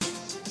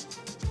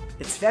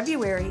It's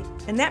February,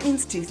 and that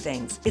means two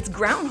things. It's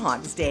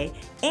Groundhog's Day,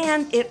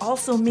 and it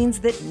also means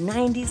that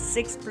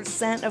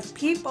 96% of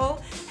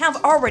people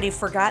have already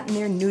forgotten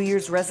their New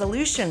Year's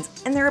resolutions,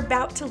 and they're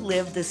about to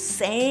live the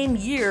same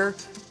year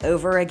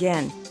over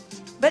again.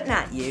 But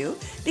not you,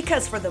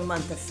 because for the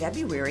month of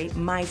February,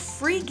 my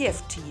free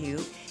gift to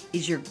you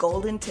is your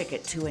golden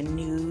ticket to a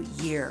new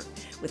year.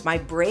 With my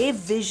Brave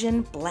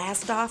Vision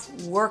Blast Off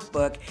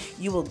workbook,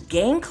 you will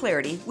gain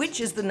clarity,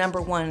 which is the number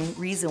one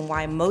reason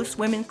why most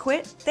women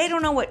quit. They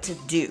don't know what to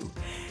do.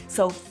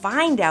 So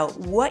find out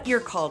what you're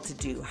called to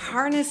do,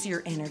 harness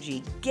your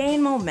energy,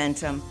 gain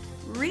momentum,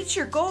 reach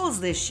your goals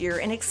this year,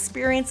 and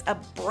experience a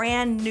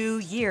brand new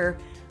year,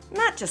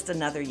 not just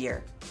another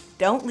year.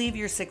 Don't leave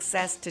your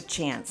success to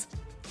chance.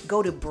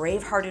 Go to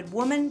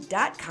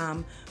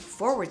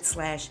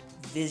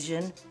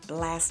braveheartedwoman.com/Vision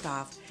Blast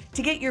Off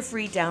to get your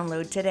free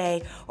download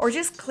today, or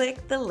just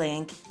click the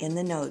link in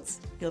the notes.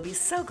 You'll be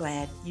so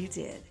glad you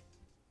did.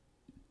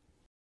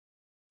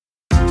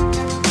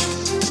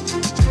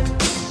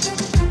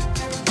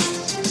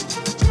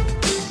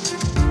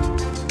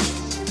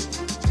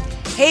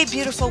 Hey,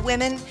 beautiful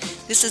women.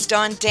 This is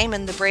Dawn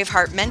Damon, the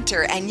Braveheart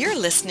Mentor, and you're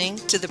listening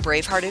to The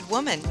Bravehearted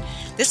Woman.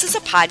 This is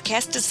a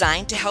podcast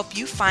designed to help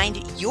you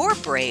find your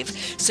brave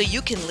so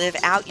you can live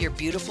out your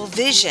beautiful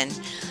vision.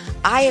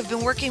 I have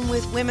been working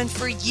with women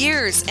for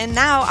years, and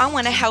now I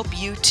want to help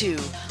you too.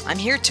 I'm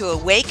here to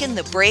awaken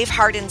the brave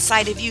heart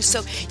inside of you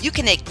so you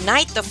can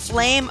ignite the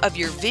flame of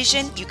your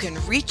vision, you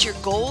can reach your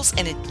goals,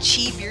 and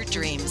achieve your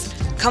dreams.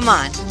 Come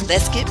on,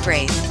 let's get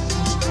brave.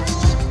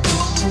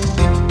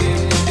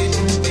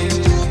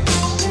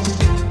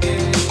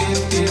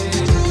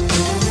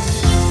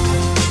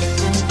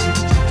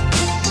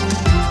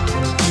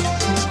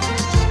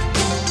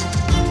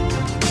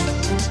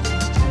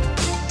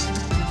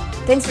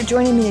 Thanks for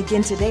joining me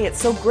again today. It's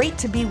so great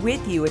to be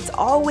with you. It's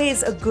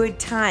always a good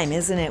time,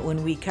 isn't it,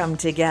 when we come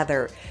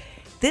together?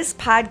 This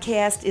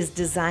podcast is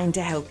designed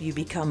to help you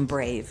become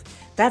brave.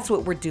 That's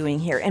what we're doing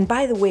here. And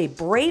by the way,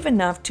 brave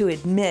enough to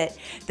admit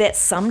that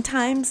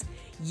sometimes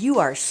you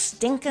are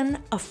stinking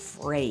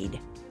afraid,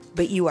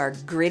 but you are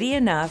gritty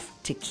enough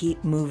to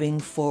keep moving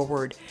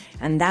forward.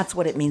 And that's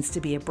what it means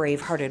to be a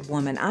brave-hearted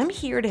woman. I'm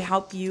here to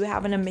help you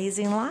have an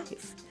amazing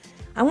life.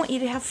 I want you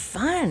to have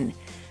fun.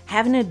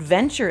 Have an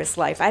adventurous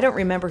life. I don't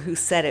remember who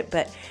said it,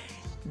 but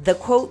the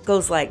quote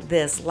goes like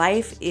this: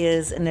 life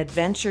is an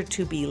adventure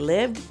to be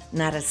lived,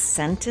 not a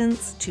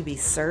sentence to be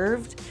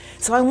served.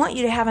 So I want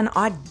you to have an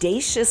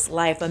audacious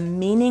life, a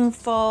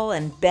meaningful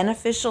and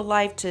beneficial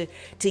life to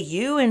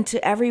you and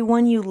to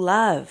everyone you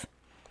love.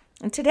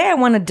 And today I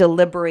want to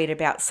deliberate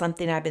about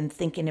something I've been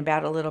thinking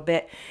about a little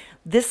bit.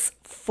 This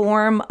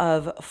form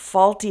of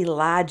faulty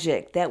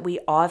logic that we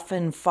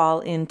often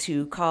fall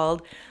into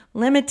called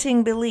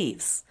limiting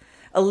beliefs.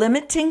 A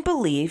limiting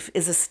belief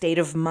is a state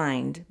of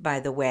mind, by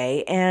the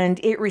way, and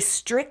it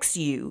restricts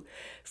you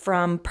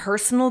from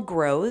personal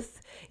growth.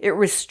 It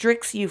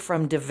restricts you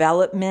from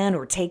development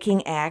or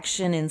taking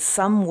action in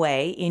some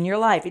way in your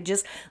life. It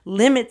just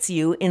limits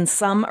you in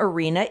some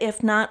arena,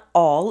 if not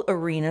all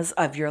arenas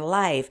of your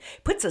life.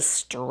 Puts a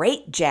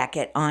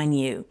straitjacket on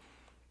you.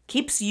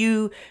 Keeps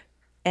you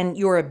and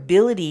your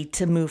ability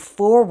to move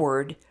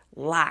forward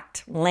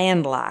locked,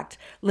 landlocked.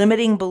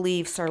 Limiting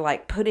beliefs are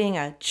like putting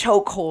a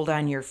chokehold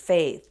on your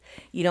faith.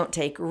 You don't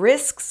take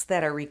risks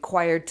that are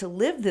required to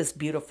live this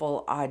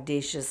beautiful,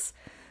 audacious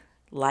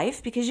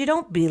life because you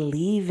don't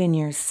believe in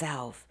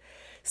yourself.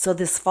 So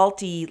this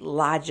faulty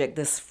logic,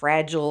 this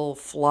fragile,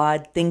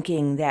 flawed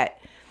thinking that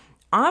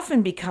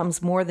often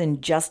becomes more than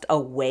just a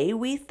way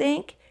we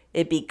think,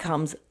 it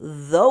becomes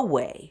the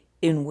way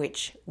in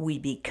which we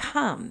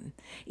become.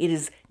 It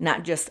is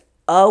not just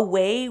a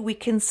way we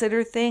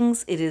consider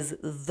things, it is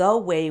the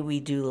way we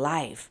do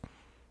life.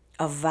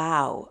 A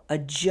vow, a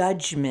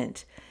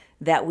judgment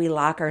that we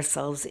lock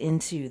ourselves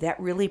into that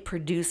really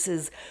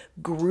produces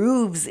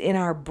grooves in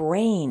our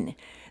brain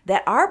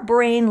that our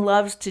brain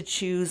loves to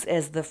choose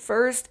as the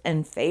first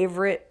and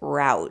favorite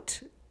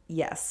route.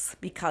 Yes,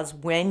 because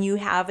when you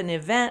have an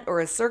event or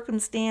a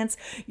circumstance,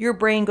 your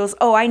brain goes,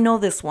 oh, I know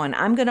this one.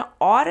 I'm going to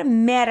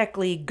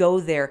automatically go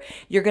there.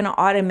 You're going to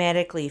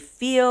automatically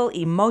feel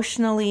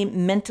emotionally,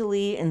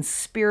 mentally, and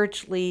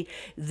spiritually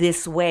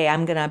this way.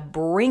 I'm going to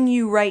bring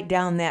you right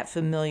down that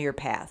familiar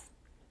path.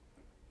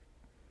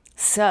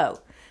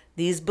 So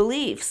these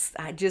beliefs,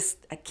 I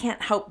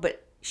can't help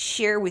but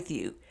share with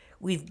you.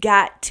 We've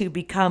got to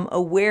become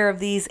aware of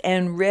these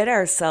and rid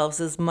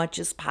ourselves as much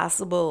as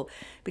possible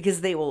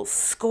because they will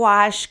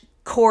squash,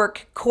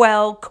 cork,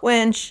 quell,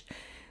 quench,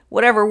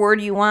 whatever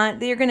word you want.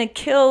 They're going to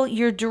kill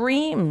your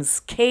dreams,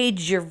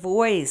 cage your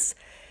voice.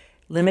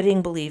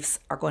 Limiting beliefs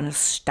are going to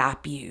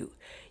stop you.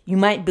 You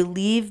might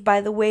believe, by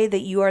the way,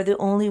 that you are the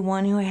only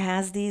one who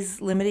has these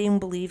limiting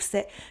beliefs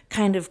that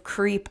kind of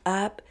creep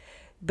up,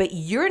 but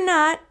you're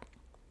not.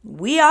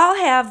 We all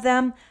have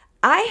them.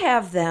 I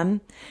have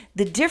them.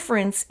 The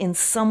difference in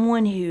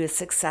someone who is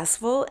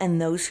successful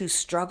and those who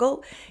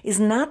struggle is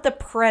not the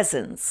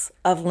presence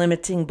of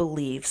limiting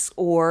beliefs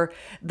or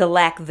the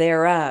lack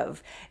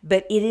thereof,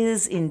 but it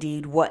is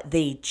indeed what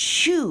they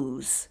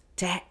choose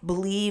to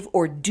believe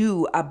or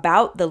do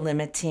about the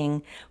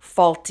limiting,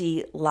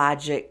 faulty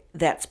logic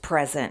that's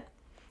present.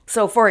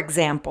 So, for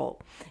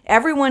example,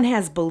 everyone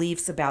has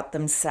beliefs about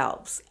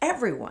themselves.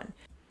 Everyone.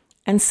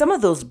 And some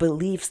of those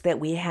beliefs that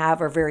we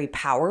have are very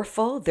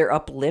powerful. They're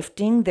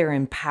uplifting, they're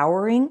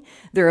empowering,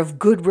 they're of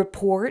good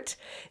report,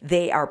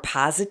 they are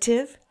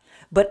positive.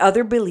 But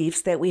other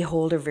beliefs that we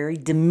hold are very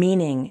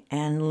demeaning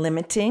and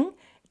limiting,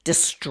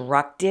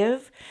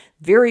 destructive,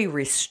 very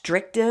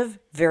restrictive,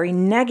 very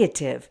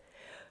negative.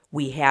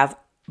 We have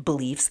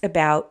beliefs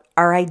about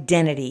our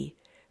identity.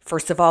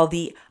 First of all,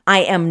 the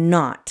I am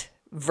not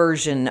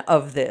version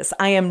of this.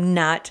 I am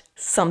not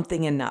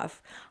something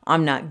enough.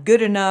 I'm not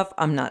good enough.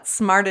 I'm not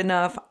smart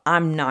enough.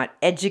 I'm not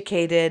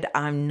educated.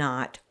 I'm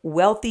not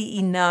wealthy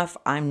enough.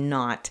 I'm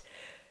not,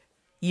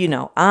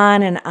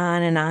 on and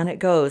on and on it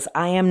goes.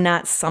 I am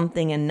not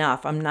something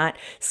enough. I'm not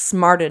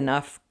smart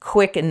enough,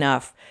 quick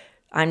enough.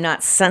 I'm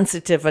not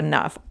sensitive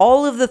enough.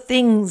 All of the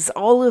things,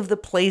 all of the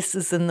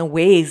places and the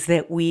ways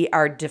that we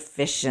are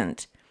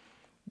deficient.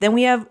 Then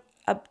we have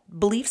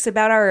beliefs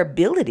about our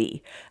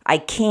ability. I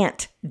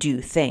can't do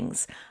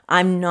things.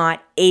 I'm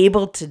not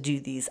able to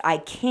do these. I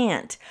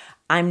can't.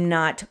 I'm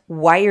not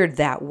wired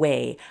that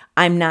way.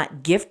 I'm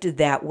not gifted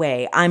that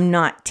way. I'm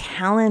not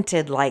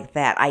talented like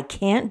that. I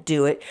can't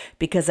do it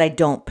because I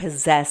don't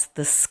possess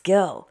the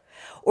skill.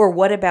 Or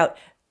what about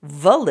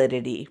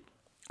validity?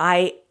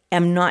 I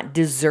am not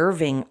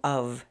deserving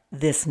of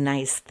this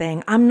nice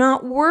thing. I'm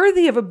not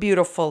worthy of a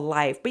beautiful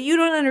life, but you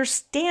don't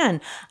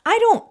understand. I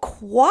don't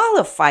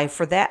qualify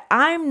for that.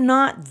 I'm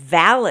not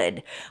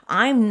valid.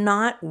 I'm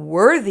not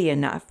worthy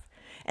enough.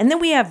 And then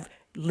we have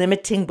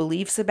limiting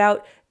beliefs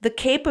about the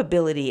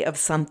capability of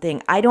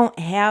something. I don't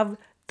have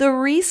the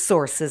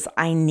resources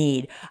I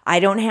need.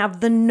 I don't have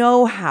the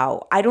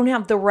know-how. I don't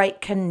have the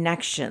right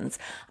connections.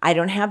 I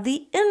don't have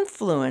the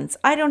influence.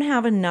 I don't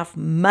have enough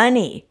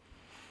money.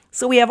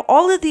 So we have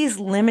all of these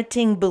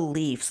limiting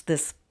beliefs,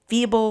 this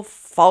feeble,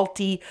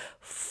 faulty,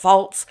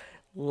 false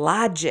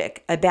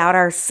logic about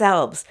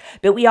ourselves.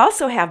 But we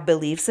also have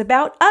beliefs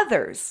about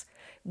others.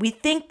 We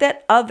think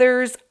that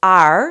others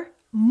are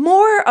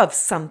more of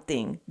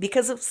something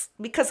because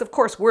of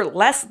course we're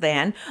less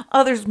than.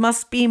 Others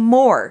must be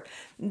more.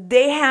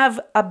 They have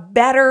a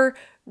better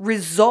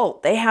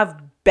result. They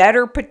have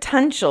better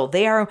potential.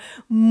 They are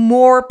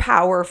more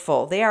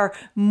powerful. They are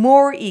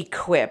more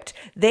equipped.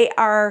 They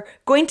are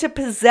going to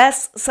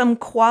possess some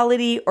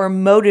quality or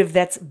motive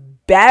that's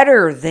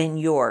better than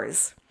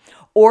yours.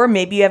 Or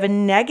maybe you have a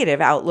negative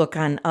outlook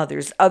on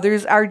others.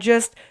 Others are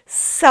just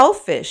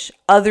selfish.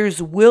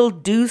 Others will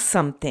do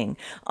something.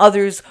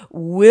 Others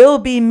will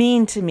be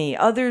mean to me.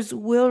 Others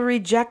will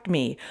reject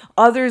me.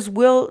 Others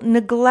will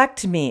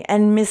neglect me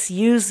and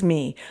misuse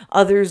me.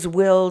 Others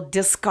will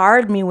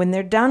discard me when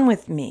they're done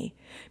with me.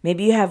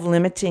 Maybe you have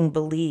limiting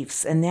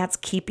beliefs, and that's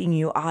keeping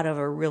you out of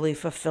a really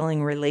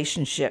fulfilling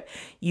relationship.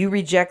 You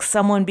reject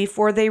someone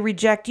before they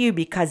reject you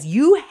because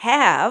you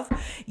have,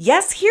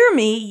 yes, hear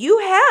me, you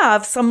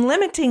have some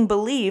limiting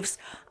beliefs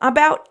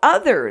about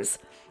others.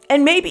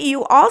 And maybe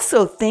you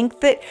also think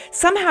that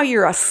somehow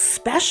you're a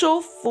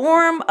special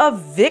form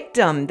of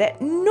victim, that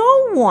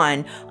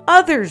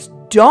others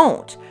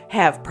don't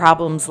have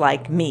problems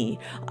like me.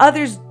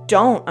 Others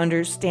don't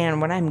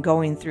understand what I'm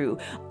going through.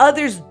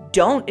 Others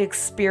don't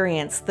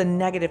experience the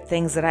negative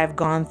things that I've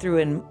gone through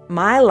in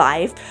my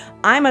life.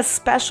 I'm a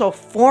special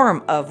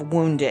form of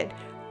wounded.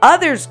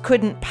 Others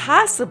couldn't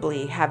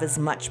possibly have as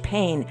much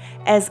pain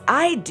as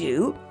I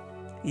do.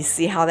 You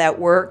see how that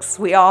works?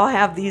 We all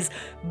have these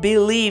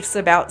beliefs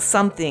about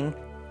something.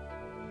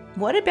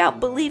 What about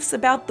beliefs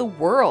about the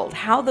world,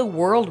 how the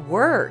world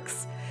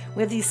works?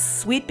 We have these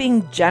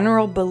sweeping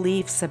general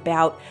beliefs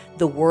about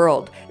the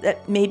world,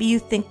 that maybe you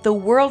think the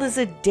world is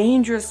a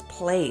dangerous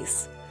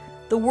place.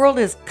 The world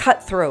is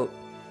cutthroat.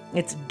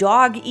 It's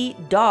dog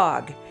eat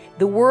dog.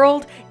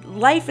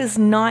 Life is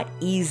not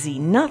easy.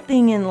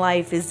 Nothing in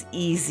life is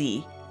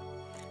easy.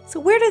 So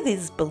where do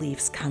these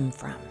beliefs come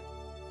from?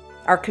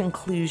 Our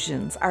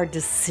conclusions, our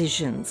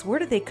decisions, where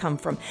do they come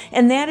from?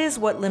 And that is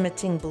what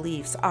limiting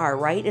beliefs are,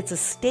 right? It's a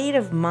state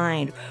of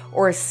mind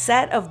or a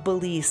set of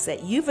beliefs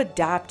that you've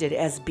adopted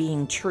as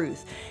being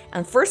truth.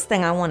 And first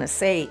thing I want to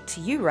say to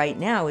you right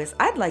now is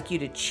I'd like you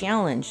to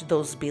challenge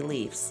those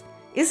beliefs.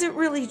 Is it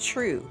really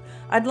true?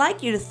 I'd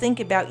like you to think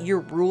about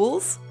your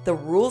rules, the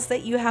rules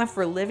that you have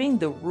for living,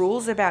 the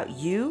rules about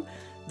you,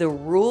 the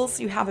rules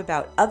you have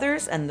about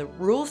others, and the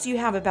rules you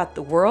have about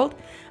the world.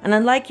 And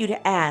I'd like you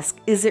to ask,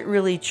 is it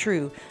really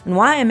true? And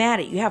while I'm at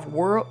it, you have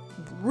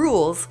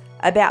rules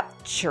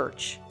about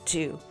church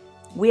too.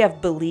 We have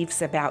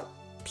beliefs about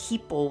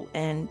people,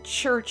 and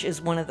church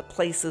is one of the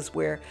places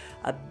where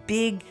a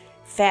big,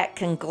 fat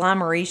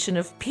conglomeration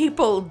of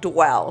people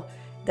dwell.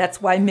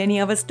 That's why many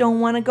of us don't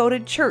want to go to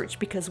church,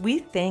 because we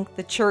think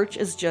the church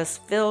is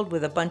just filled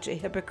with a bunch of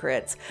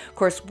hypocrites. Of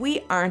course,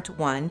 we aren't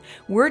one.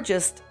 We're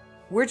just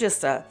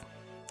a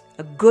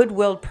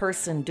good-willed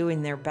person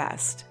doing their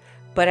best.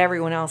 But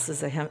everyone else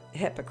is a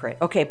hypocrite.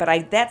 Okay,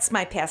 but that's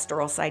my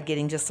pastoral side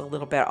getting just a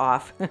little bit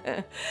off.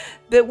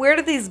 But where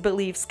do these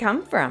beliefs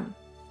come from?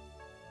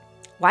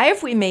 Why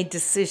have we made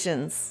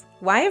decisions?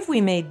 Why have we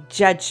made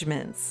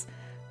judgments?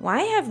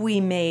 Why have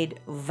we made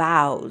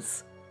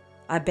vows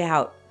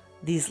about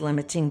these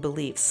limiting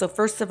beliefs? So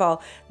first of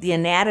all, the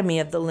anatomy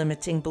of the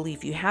limiting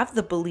belief. You have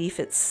the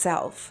belief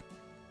itself,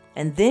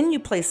 and then you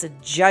place a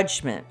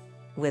judgment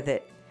with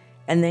it,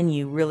 and then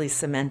you really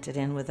cement it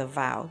in with a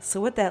vow. So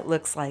what that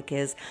looks like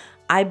is,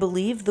 I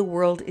believe the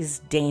world is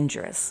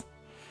dangerous.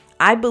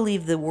 I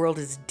believe the world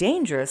is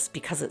dangerous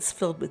because it's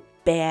filled with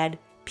bad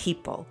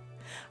people.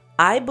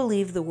 I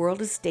believe the world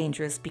is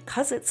dangerous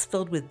because it's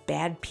filled with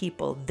bad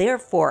people.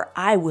 Therefore,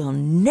 I will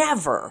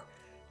never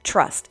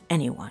trust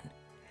anyone.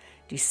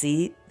 Do you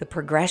see the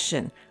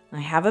progression? I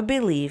have a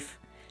belief,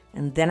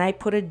 and then I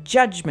put a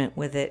judgment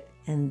with it,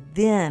 and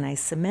then I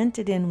cement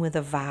it in with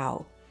a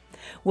vow.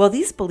 Well,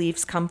 these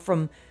beliefs come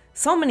from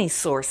so many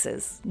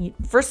sources.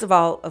 First of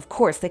all, of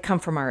course, they come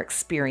from our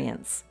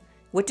experience.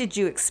 What did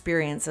you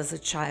experience as a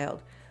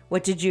child?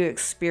 What did you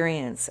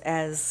experience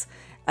as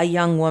a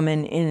young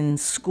woman in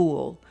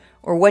school?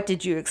 Or what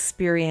did you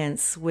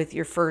experience with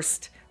your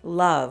first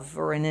love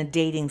or in a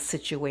dating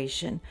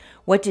situation?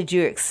 What did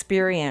you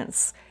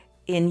experience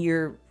in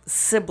your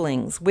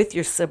siblings, with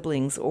your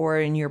siblings, or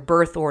in your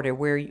birth order,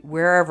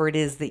 wherever it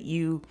is that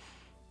you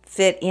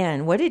fit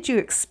in? What did you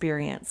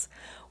experience?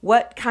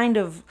 What kind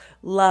of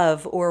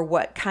love or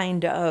what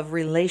kind of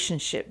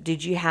relationship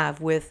did you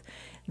have with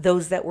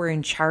those that were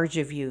in charge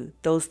of you,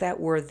 those that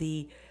were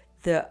the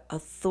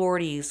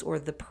authorities or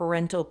the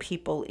parental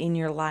people in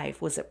your life?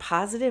 Was it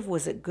positive?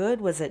 Was it good?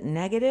 Was it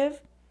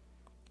negative?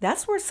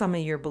 That's where some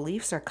of your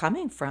beliefs are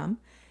coming from,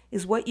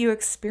 is what you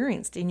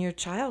experienced in your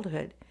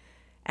childhood.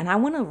 And I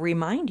want to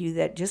remind you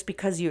that just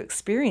because you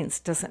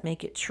experienced doesn't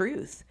make it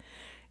truth.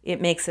 It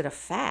makes it a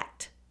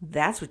fact.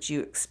 That's what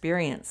you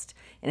experienced.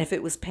 And if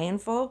it was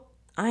painful,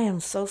 I am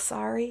so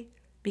sorry,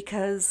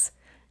 because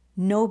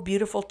no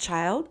beautiful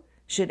child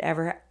should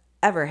ever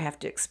have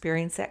to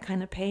experience that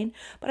kind of pain.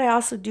 But I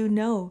also do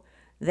know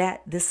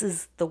that this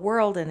is the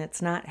world and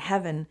it's not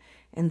heaven.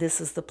 And this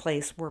is the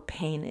place where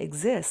pain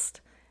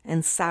exists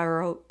and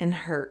sorrow and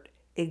hurt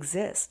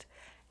exist.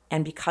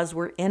 And because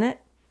we're in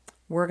it,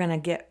 we're going to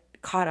get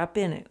caught up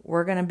in it.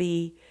 We're going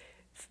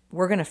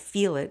to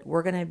feel it.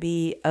 We're going to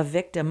be a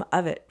victim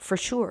of it for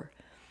sure.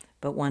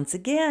 But once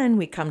again,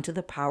 we come to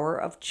the power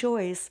of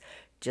choice.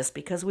 Just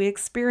because we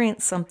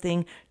experience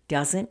something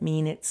doesn't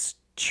mean it's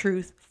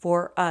truth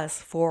for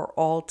us for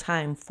all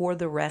time, for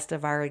the rest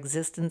of our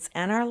existence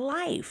and our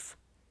life.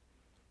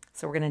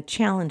 So we're going to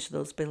challenge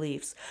those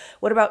beliefs.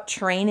 What about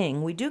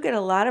training? We do get a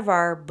lot of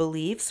our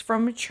beliefs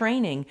from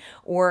training,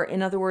 or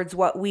in other words,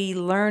 what we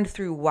learned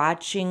through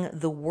watching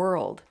the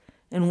world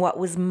and what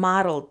was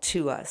modeled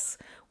to us.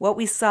 What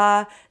we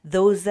saw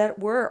those that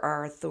were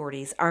our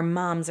authorities, our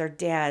moms, our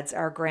dads,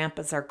 our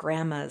grandpas, our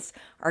grandmas,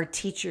 our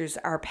teachers,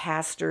 our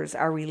pastors,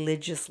 our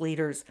religious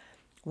leaders.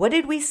 What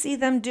did we see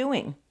them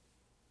doing?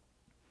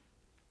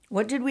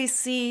 What did we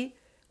see?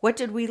 What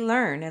did we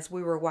learn as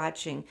we were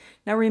watching?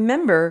 Now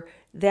remember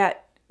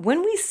that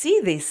when we see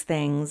these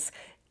things,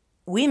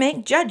 we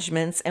make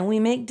judgments and we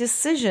make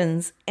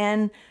decisions.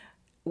 And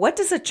what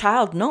does a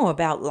child know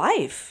about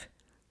life?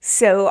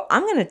 So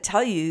I'm going to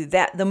tell you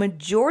that the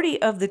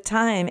majority of the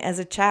time as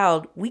a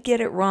child, we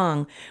get it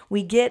wrong.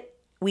 We give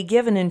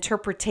an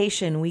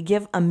interpretation, we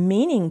give a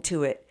meaning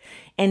to it.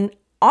 And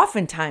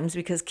oftentimes,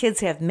 because kids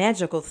have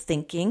magical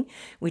thinking,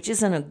 which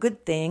isn't a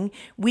good thing,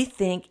 we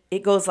think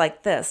it goes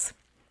like this.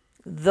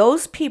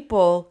 Those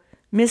people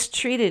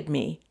mistreated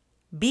me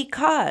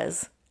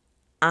because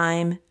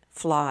I'm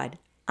flawed.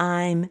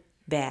 I'm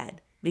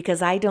bad.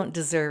 Because I don't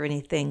deserve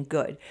anything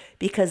good.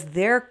 Because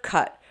they're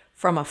cut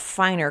from a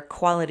finer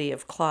quality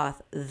of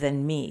cloth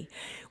than me.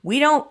 We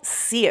don't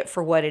see it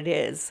for what it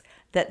is,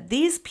 that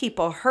these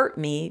people hurt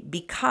me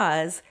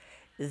because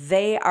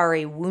they are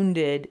a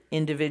wounded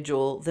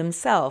individual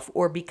themselves,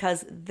 or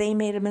because they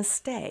made a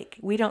mistake.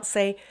 We don't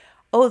say,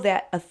 oh,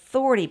 that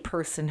authority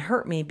person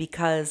hurt me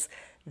because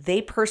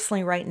they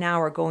personally right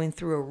now are going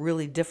through a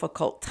really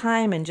difficult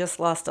time and just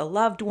lost a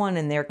loved one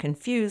and they're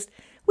confused.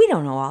 We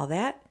don't know all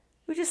that.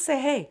 We just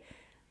say, hey,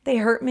 they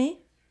hurt me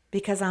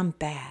because I'm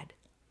bad.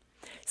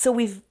 So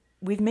we've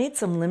developed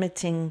some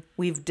limiting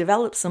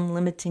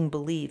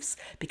beliefs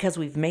because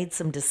we've made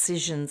some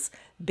decisions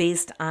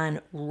based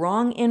on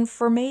wrong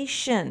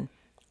information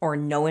or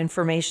no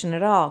information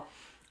at all.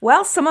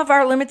 Well, some of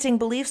our limiting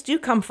beliefs do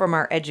come from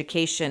our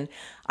education.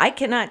 I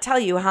cannot tell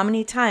you how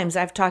many times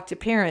I've talked to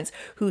parents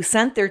who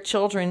sent their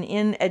children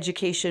in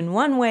education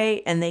one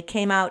way and they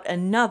came out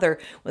another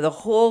with a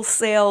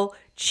wholesale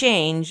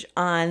change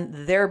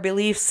on their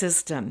belief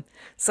system.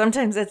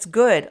 Sometimes that's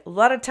good. A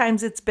lot of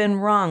times it's been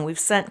wrong. We've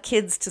sent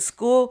kids to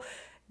school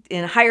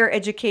in higher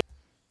education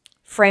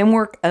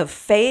framework of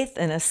faith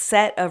and a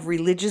set of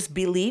religious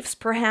beliefs,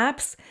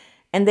 perhaps,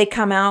 and they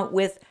come out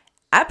with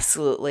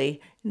absolutely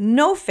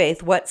no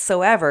faith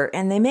whatsoever,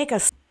 and they make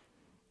us,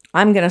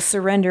 I'm going to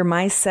surrender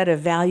my set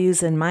of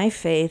values and my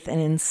faith, and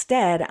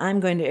instead I'm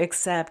going to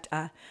accept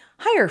a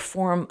higher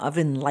form of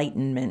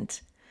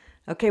enlightenment.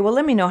 Okay, well,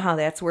 let me know how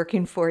that's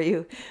working for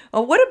you.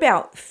 Well, what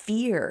about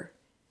fear?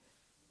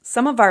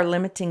 Some of our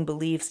limiting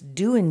beliefs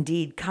do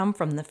indeed come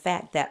from the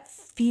fact that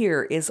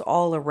fear is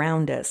all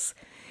around us.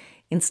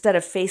 Instead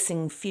of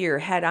facing fear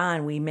head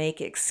on, we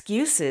make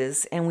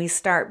excuses and we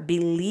start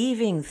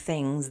believing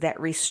things that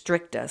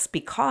restrict us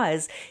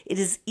because it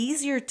is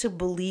easier to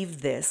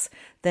believe this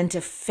than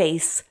to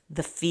face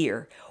the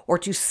fear or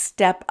to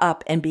step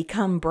up and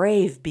become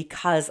brave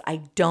because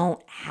I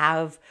don't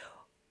have,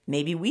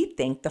 maybe we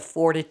think, the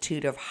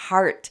fortitude of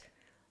heart.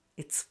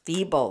 It's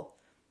feeble.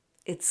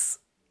 It's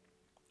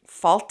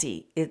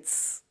faulty.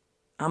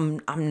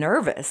 I'm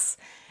nervous.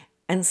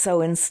 And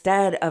so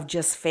instead of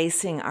just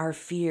facing our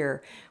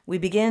fear, we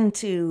begin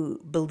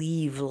to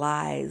believe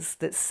lies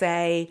that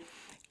say,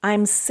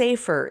 I'm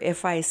safer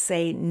if I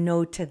say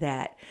no to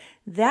that.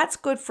 That's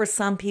good for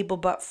some people,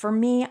 but for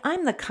me,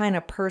 I'm the kind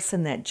of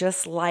person that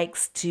just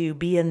likes to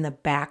be in the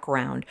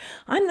background.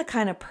 I'm the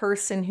kind of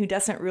person who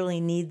doesn't really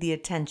need the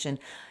attention.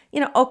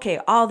 Okay,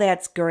 all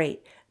that's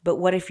great, but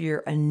what if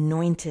you're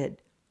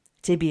anointed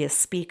to be a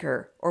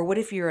speaker? Or what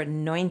if you're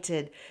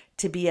anointed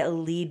to be a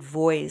lead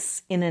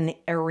voice in an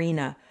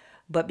arena,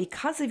 but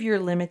because of your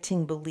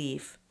limiting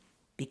belief,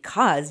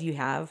 because you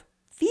have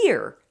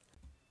fear?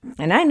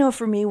 And I know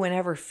for me,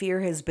 whenever fear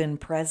has been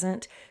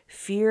present,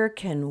 fear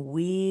can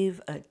weave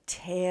a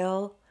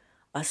tale,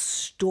 a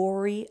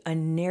story, a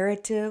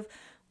narrative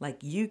like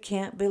you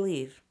can't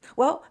believe.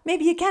 Well,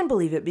 maybe you can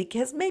believe it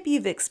because maybe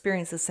you've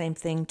experienced the same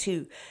thing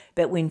too.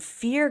 But when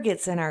fear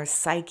gets in our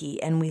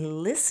psyche and we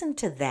listen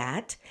to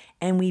that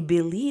and we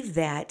believe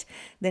that,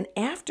 then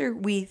after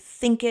we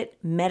think it,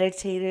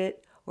 meditate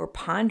it, or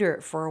ponder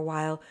it for a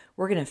while,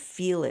 we're going to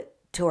feel it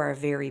to our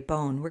very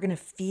bone. We're going to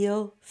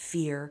feel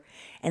fear.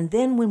 And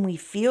then when we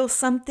feel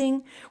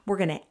something, we're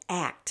going to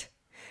act.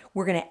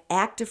 We're going to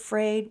act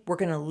afraid. We're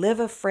going to live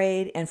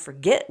afraid and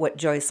forget what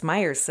Joyce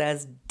Meyer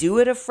says, do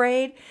it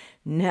afraid.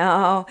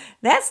 No,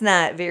 that's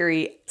not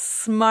very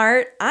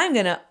smart. I'm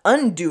going to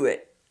undo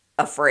it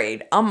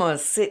afraid. I'm going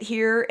to sit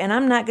here and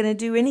I'm not going to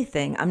do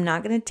anything. I'm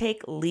not going to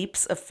take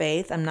leaps of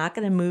faith. I'm not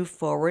going to move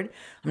forward.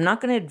 I'm not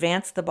going to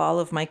advance the ball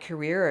of my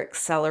career or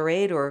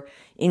accelerate or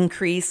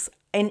increase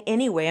in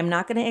any way. I'm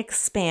not going to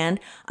expand.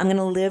 I'm going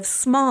to live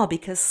small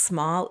because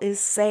small is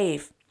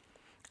safe.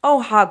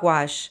 Oh,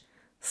 hogwash.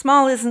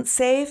 Small isn't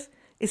safe.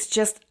 It's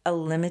just a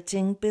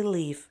limiting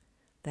belief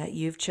that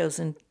you've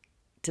chosen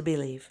to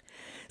believe.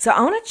 So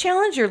I want to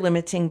challenge your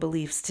limiting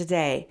beliefs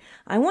today.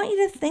 I want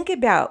you to think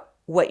about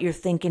what you're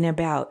thinking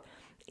about.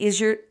 Is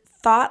your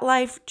thought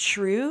life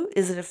true?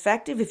 Is it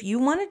effective? If you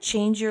want to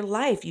change your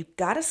life, you've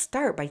got to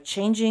start by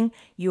changing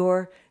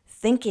your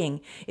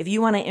thinking. If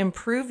you want to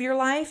improve your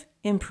life,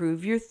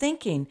 improve your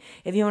thinking.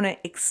 If you want to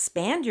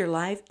expand your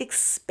life,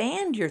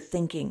 expand your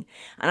thinking.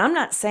 And I'm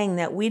not saying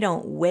that we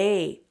don't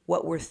weigh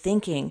what we're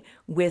thinking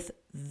with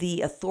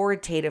the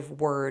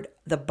authoritative word,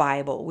 the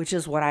Bible, which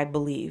is what I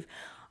believe.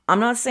 I'm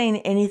not saying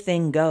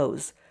anything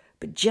goes,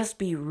 but just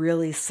be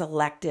really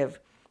selective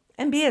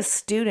and be a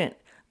student.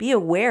 Be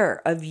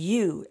aware of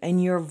you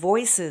and your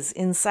voices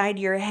inside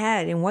your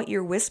head and what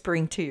you're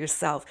whispering to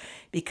yourself,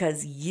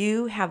 because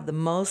you have the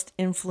most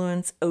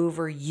influence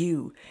over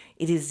you.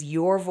 It is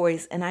your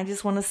voice. And I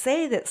just want to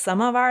say that some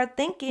of our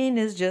thinking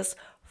is just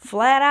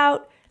flat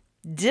out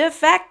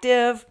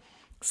defective.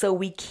 So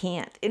we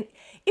can't. And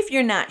if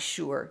you're not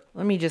sure,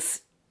 let me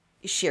just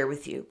share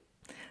with you.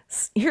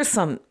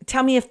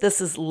 Tell me if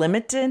this is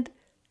limited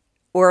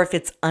or if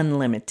it's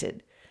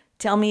unlimited.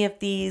 Tell me if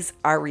these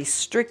are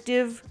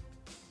restrictive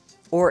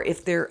or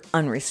if they're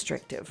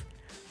unrestrictive.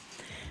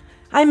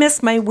 I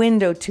miss my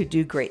window to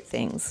do great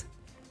things.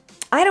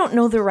 I don't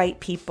know the right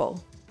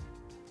people.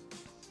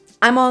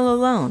 I'm all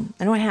alone.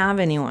 I don't have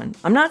anyone.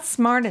 I'm not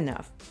smart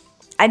enough.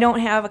 I don't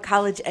have a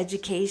college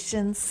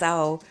education,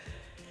 so,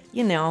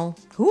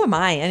 who am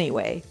I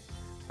anyway?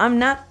 I'm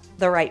not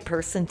the right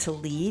person to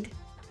lead.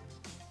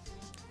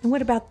 And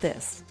what about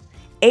this?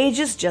 Age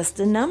is just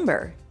a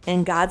number.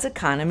 In God's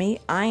economy,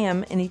 I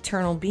am an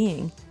eternal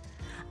being.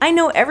 I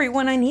know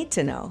everyone I need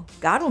to know.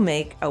 God will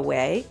make a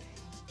way.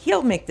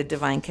 He'll make the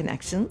divine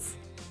connections.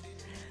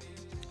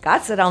 God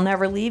said, I'll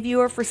never leave you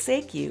or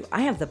forsake you.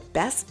 I have the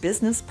best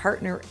business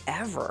partner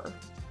ever.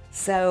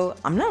 So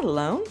I'm not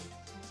alone.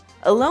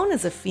 Alone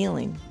is a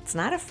feeling. It's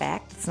not a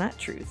fact. It's not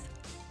truth.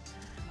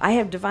 I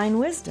have divine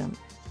wisdom.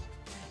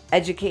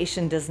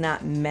 Education does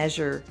not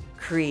measure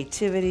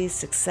creativity,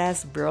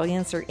 success,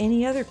 brilliance, or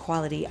any other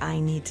quality I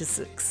need to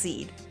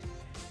succeed.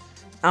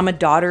 I'm a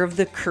daughter of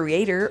the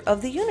creator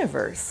of the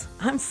universe.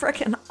 I'm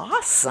freaking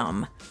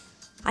awesome.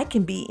 I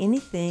can be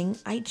anything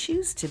I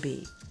choose to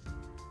be.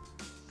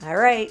 All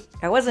right,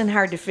 that wasn't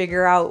hard to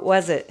figure out,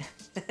 was it?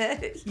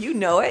 You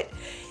know it.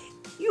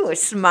 You are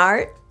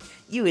smart.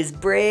 You is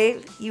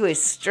brave. You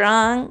is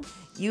strong.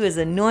 You is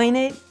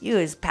anointed. You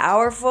is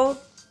powerful.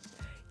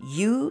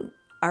 You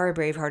are a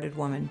brave-hearted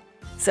woman.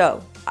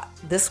 So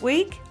this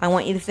week, I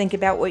want you to think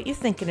about what you're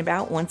thinking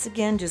about. Once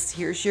again, just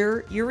here's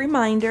your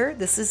reminder.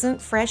 This isn't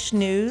fresh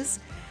news,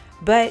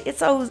 but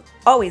it's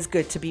always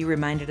good to be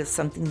reminded of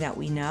something that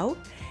we know.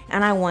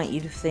 And I want you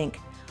to think,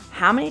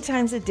 how many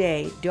times a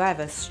day do I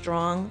have a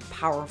strong,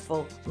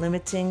 powerful,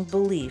 limiting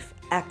belief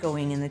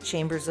echoing in the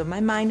chambers of my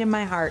mind and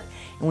my heart?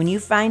 And when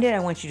you find it, I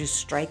want you to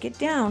strike it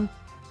down,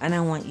 and I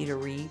want you to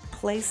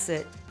replace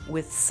it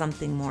with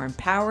something more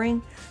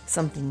empowering,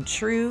 something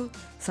true,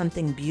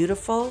 something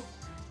beautiful,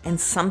 and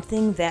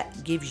something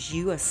that gives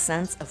you a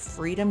sense of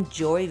freedom,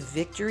 joy,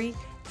 victory,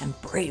 and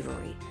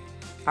bravery.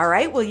 All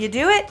right, will you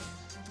do it?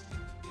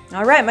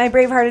 All right, my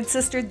brave-hearted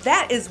sister,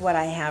 that is what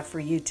I have for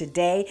you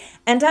today.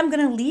 And I'm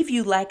going to leave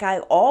you like I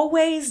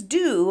always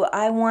do.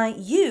 I want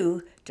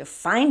you to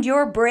find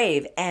your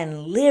brave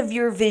and live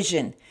your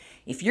vision.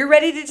 If you're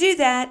ready to do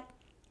that,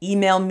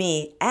 email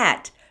me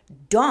at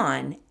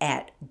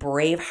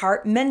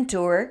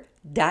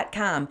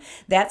dawn@braveheartmentor.com.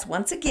 That's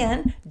once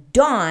again,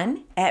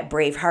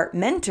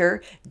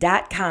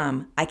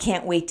 dawn@braveheartmentor.com. I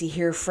can't wait to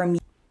hear from you.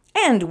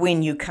 And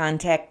when you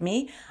contact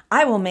me,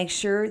 I will make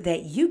sure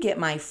that you get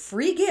my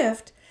free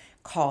gift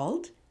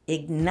called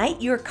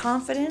Ignite Your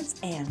Confidence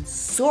and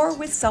Soar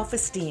with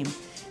Self-Esteem.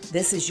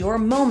 This is your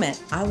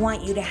moment. I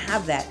want you to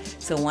have that.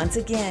 So once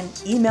again,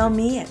 email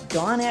me at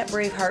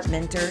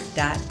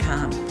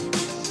dawn@braveheartmentor.com.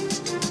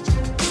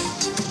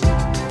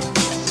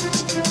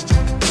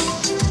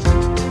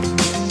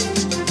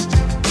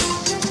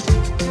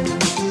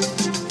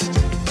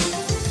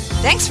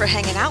 Thanks for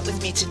hanging out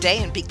with me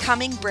today and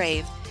becoming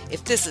brave.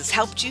 If this has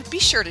helped you, be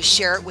sure to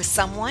share it with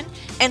someone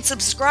and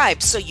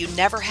subscribe so you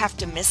never have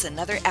to miss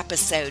another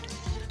episode.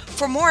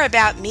 For more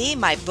about me,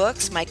 my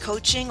books, my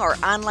coaching, or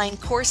online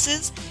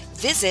courses,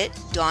 visit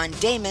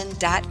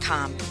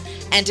dawndamon.com.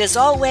 And as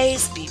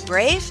always, be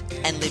brave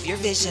and live your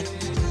vision.